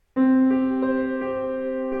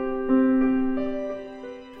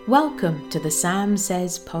Welcome to the Sam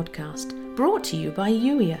Says podcast, brought to you by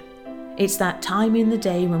Youier. It's that time in the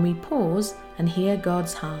day when we pause and hear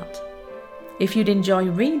God's heart. If you'd enjoy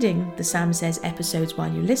reading the Sam Says episodes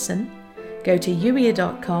while you listen, go to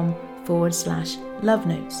youier.com/love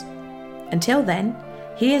notes. Until then,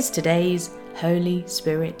 here's today's Holy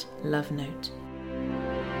Spirit love note.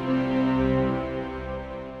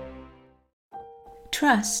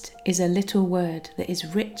 Trust is a little word that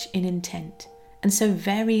is rich in intent and so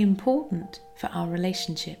very important for our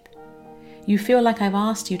relationship. You feel like I've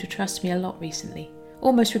asked you to trust me a lot recently,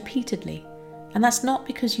 almost repeatedly, and that's not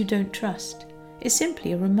because you don't trust. It's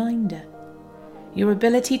simply a reminder. Your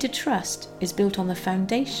ability to trust is built on the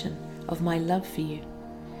foundation of my love for you.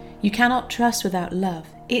 You cannot trust without love.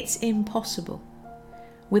 It's impossible.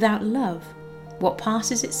 Without love, what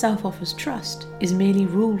passes itself off as trust is merely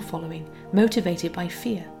rule following, motivated by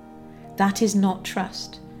fear. That is not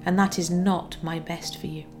trust, and that is not my best for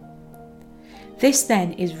you. This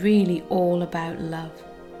then is really all about love.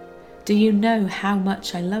 Do you know how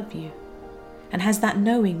much I love you? And has that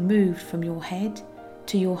knowing moved from your head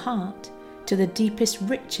to your heart to the deepest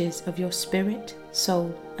riches of your spirit,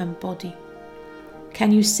 soul, and body?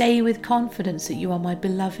 Can you say with confidence that you are my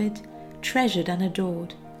beloved, treasured and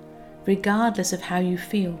adored, regardless of how you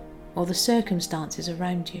feel or the circumstances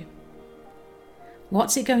around you?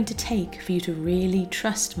 What's it going to take for you to really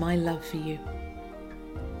trust my love for you?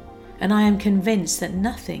 And I am convinced that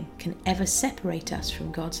nothing can ever separate us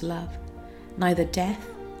from God's love. Neither death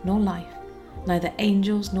nor life, neither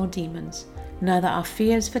angels nor demons, neither our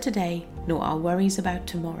fears for today nor our worries about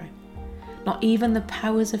tomorrow. Not even the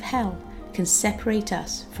powers of hell can separate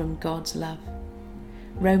us from God's love.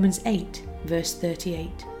 Romans 8, verse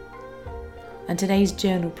 38. And today's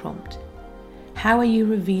journal prompt: how are you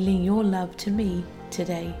revealing your love to me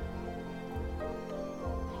today?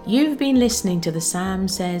 You've been listening to the Sam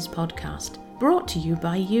Says podcast, brought to you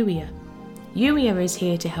by Youier. Youier is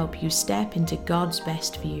here to help you step into God's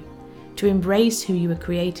best for you, to embrace who you were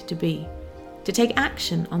created to be, to take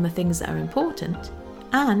action on the things that are important,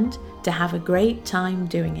 and to have a great time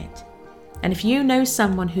doing it. And if you know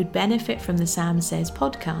someone who'd benefit from the Sam Says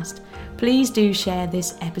podcast, please do share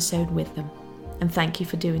this episode with them. And thank you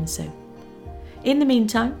for doing so. In the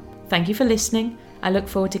meantime, thank you for listening. I look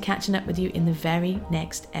forward to catching up with you in the very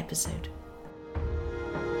next episode.